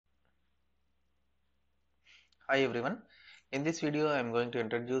Hi everyone. In this video I am going to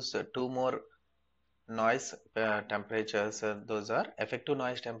introduce two more noise temperatures. Those are effective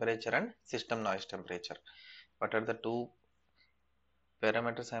noise temperature and system noise temperature. What are the two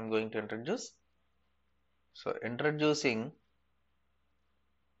parameters I am going to introduce? So introducing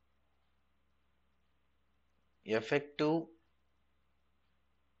effective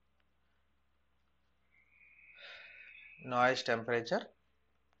noise temperature.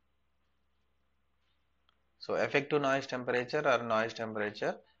 So effective noise temperature or noise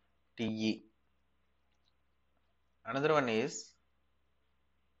temperature TE. Another one is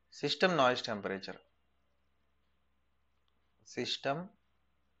system noise temperature. System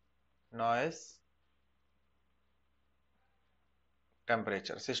noise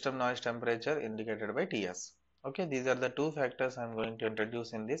temperature. System noise temperature indicated by TS. Okay, these are the two factors I am going to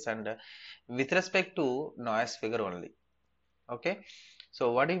introduce in this, and with respect to noise figure only. Okay,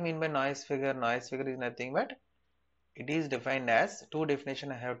 so what do you mean by noise figure? Noise figure is nothing but it is defined as two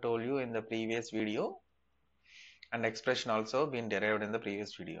definition I have told you in the previous video, and expression also been derived in the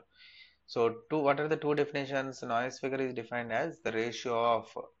previous video. So what are the two definitions? Noise figure is defined as the ratio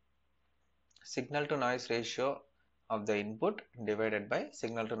of signal to noise ratio of the input divided by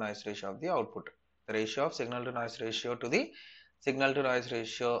signal to noise ratio of the output. The ratio of signal to noise ratio to the signal to noise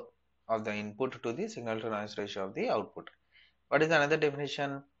ratio of the input to the signal to noise ratio of the output. What is another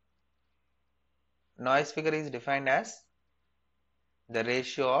definition? Noise figure is defined as the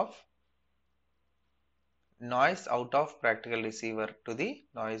ratio of noise out of practical receiver to the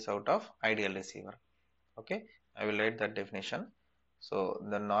noise out of ideal receiver. Okay, I will write that definition. So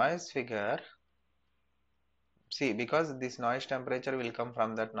the noise figure, see, because this noise temperature will come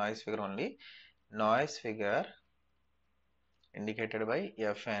from that noise figure only. Noise figure indicated by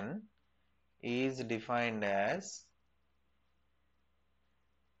Fn is defined as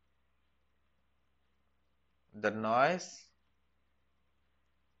the noise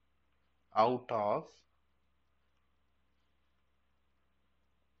out of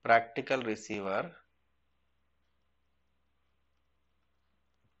practical receiver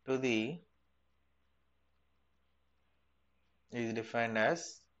to the is defined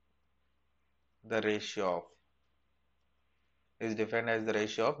as the ratio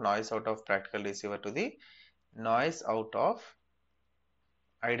of noise out of practical receiver to the noise out of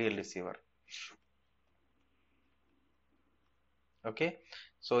ideal receiver. Okay,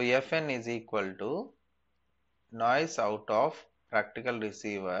 so Fn is equal to noise out of practical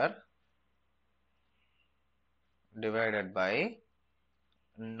receiver divided by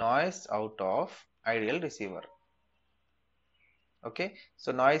noise out of ideal receiver. Okay,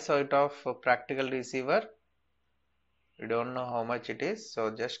 so noise out of practical receiver, we don't know how much it is,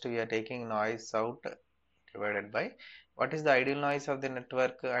 so just we are taking noise out divided by what is the ideal noise of the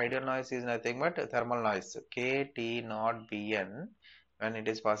network. Ideal noise is nothing but thermal noise, KT naught Bn. When it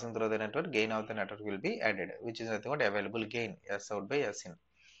is passing through the network, gain of the network will be added, which is nothing but available gain, S out by S in.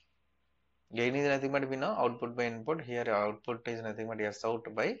 Gain is nothing but we know output by input. Here output is nothing but S out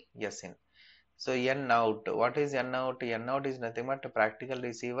by S in. So N out, what is N out? N out is nothing but practical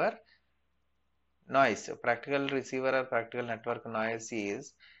receiver noise. Practical receiver or practical network noise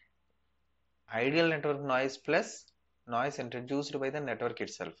is ideal network noise plus noise introduced by the network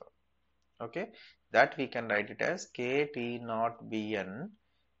itself. Okay, that we can write it as KT naught Bn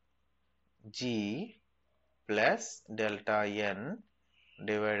G plus delta N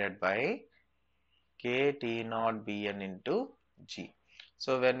divided by KT naught Bn into G.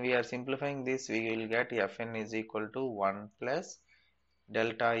 So when we are simplifying this, we will get Fn is equal to 1 plus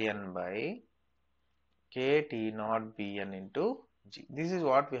delta N by KT naught Bn into G. This is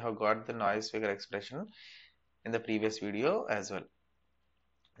what we have got the noise figure expression in the previous video as well.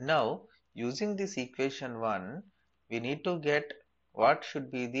 Now using this equation 1, we need to get what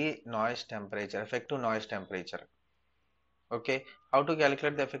should be the noise temperature, effective noise temperature. Okay, how to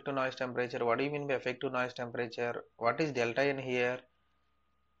calculate the effective noise temperature? What do you mean by effective noise temperature? What is delta N here?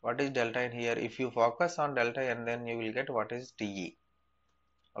 What is delta N here? If you focus on delta N, then you will get what is TE.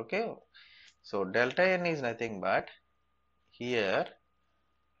 Okay, so delta N is nothing but here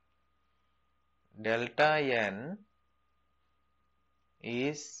delta N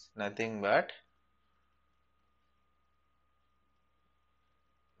is nothing but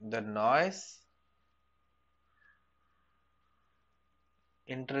the noise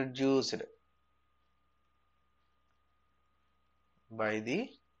introduced by the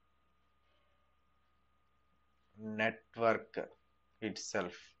network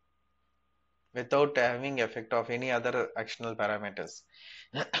itself without having effect of any other external parameters.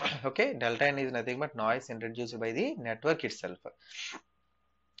 Okay, delta N is nothing but noise introduced by the network itself.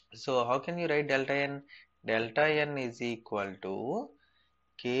 So how can you write delta N? delta n is equal to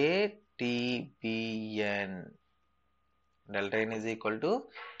KTBN. Delta n is equal to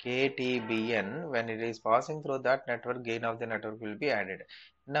KTBN. When it is passing through that network, gain of the network will be added.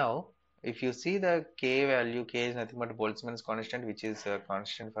 Now, if you see the K value, K is nothing but Boltzmann's constant, which is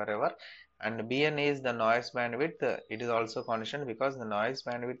constant forever, and Bn is the noise bandwidth. It is also constant because the noise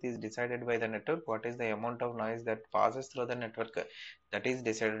bandwidth is decided by the network. What is the amount of noise that passes through the network? That is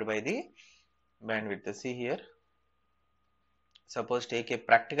decided by the bandwidth. See here. Suppose take a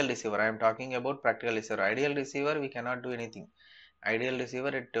practical receiver. I am talking about practical receiver. Ideal receiver, we cannot do anything. Ideal receiver,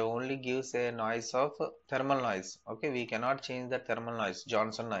 it only gives a noise of thermal noise. Okay, we cannot change the thermal noise,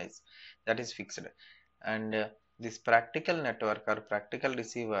 Johnson noise. That is fixed. And this practical network or practical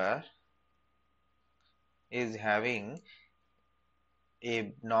receiver is having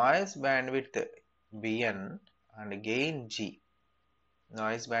a noise bandwidth Bn and gain G.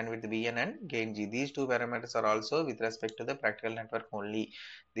 Noise bandwidth Bn and gain G. These two parameters are also with respect to the practical network only.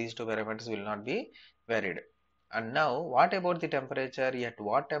 These two parameters will not be varied. And now, what about the temperature? At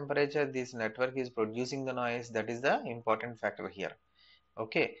what temperature this network is producing the noise? That is the important factor here.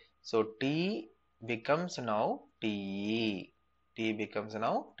 Okay, so T becomes now TE. T becomes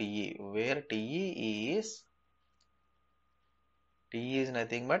now TE, where TE is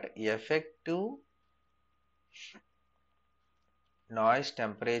nothing but effective noise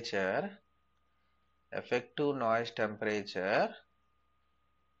temperature. Effective noise temperature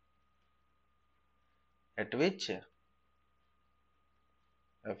at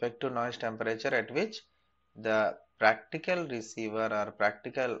which the practical receiver or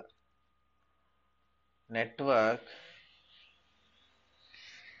practical network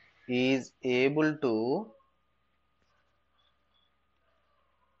is able to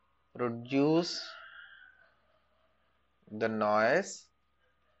produce the noise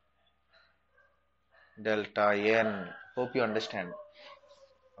delta n. Hope you understand.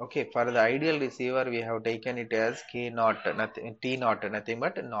 Okay, for the ideal receiver, we have taken it as K naught, nothing, T naught, nothing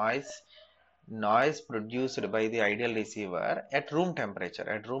but noise produced by the ideal receiver at room temperature.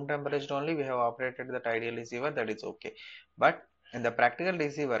 At room temperature only we have operated that ideal receiver, that is okay. But in the practical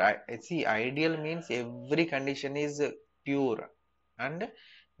receiver, see, ideal means every condition is pure and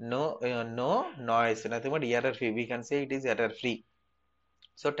no noise, nothing but error free. We can say it is error free.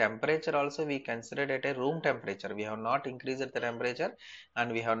 So temperature also we considered at a room temperature. We have not increased the temperature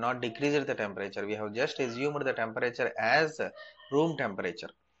and we have not decreased the temperature. We have just assumed the temperature as room temperature.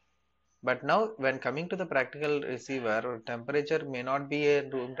 But now when coming to the practical receiver, temperature may not be a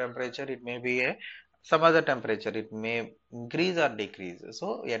room temperature, it may be a some other temperature, it may increase or decrease.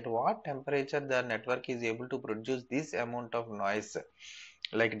 So at what temperature the network is able to produce this amount of noise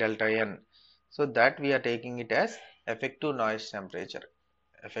like delta n? So that we are taking it as effective noise temperature.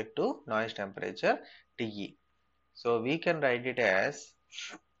 Effective noise temperature TE. So we can write it as,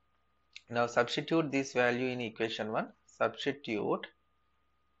 now substitute this value in equation 1. Substitute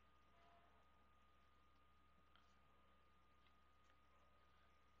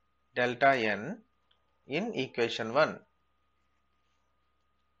delta n in equation 1.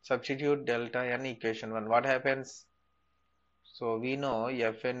 Substitute delta n equation 1. What happens? So we know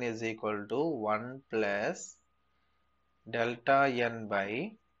Fn is equal to 1 plus delta n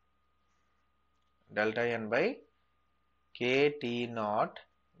by Kt naught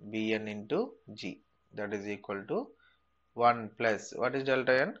Bn into G. That is equal to 1 plus, what is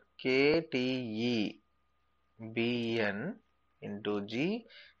delta n? Kte Bn into G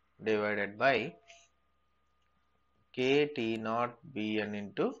divided by Kt naught Bn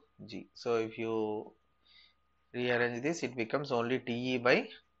into G. So if you rearrange this, it becomes only Te by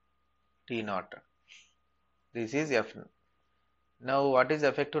T naught. This is Fn. Now what is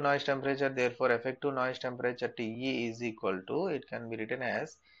effective noise temperature? Therefore effective noise temperature Te is equal to, it can be written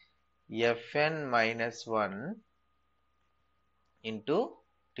as Fn minus 1 into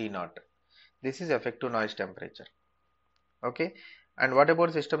T naught. This is effective noise temperature. Okay. And what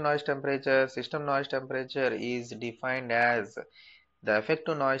about system noise temperature? System noise temperature is defined as the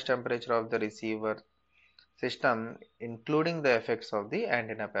effective noise temperature of the receiver system including the effects of the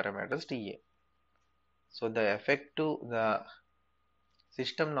antenna parameters Ta. So the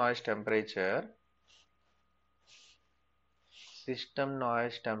system noise temperature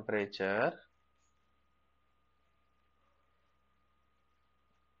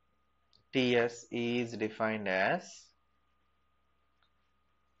Ts is defined as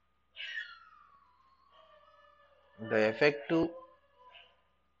the effective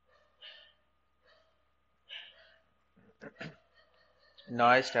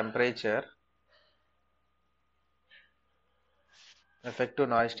noise temperature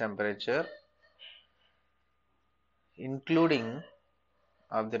including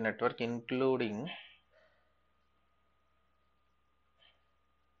of the network, including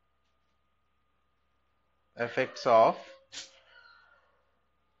effects of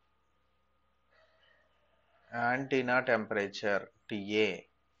antenna temperature TA,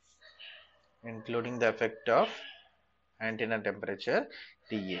 including the effect of antenna temperature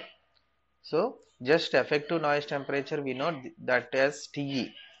TA. So just effective noise temperature we know that as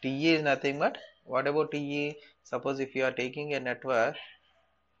TE. TE is nothing but, what about TE? Suppose if you are taking a network,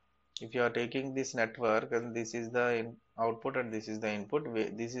 if you are taking this network and this is the output and this is the input,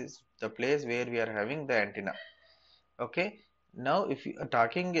 this is the place where we are having the antenna. Okay, now if you are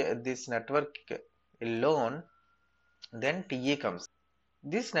talking this network alone, then TA comes.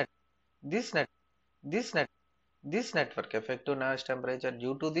 This net, this net, this net, this network effective noise temperature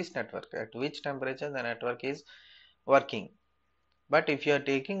due to this network, at which temperature the network is working. But if you are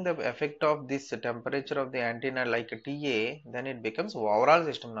taking the effect of this temperature of the antenna like a TA, then it becomes overall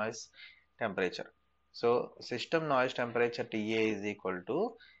system noise temperature. So system noise temperature TA is equal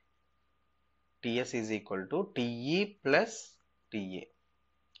to TS is equal to TE plus TA.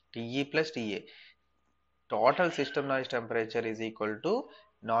 TE plus TA. Total system noise temperature is equal to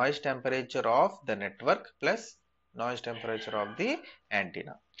noise temperature of the network plus noise temperature of the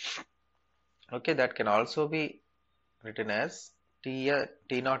antenna. Okay, that can also be written as T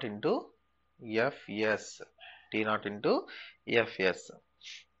naught into Fs. T naught into Fs.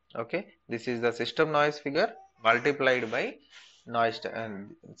 Okay, this is the system noise figure multiplied by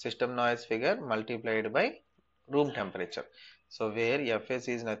and system noise figure multiplied by room temperature. So where Fs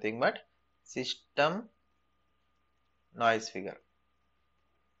is nothing but system noise figure.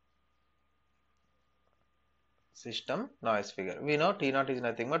 System noise figure. We know T naught is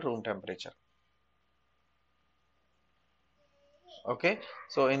nothing but room temperature. Okay,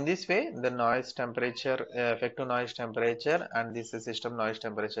 so in this way the noise temperature, effective noise temperature and this system noise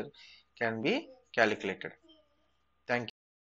temperature can be calculated.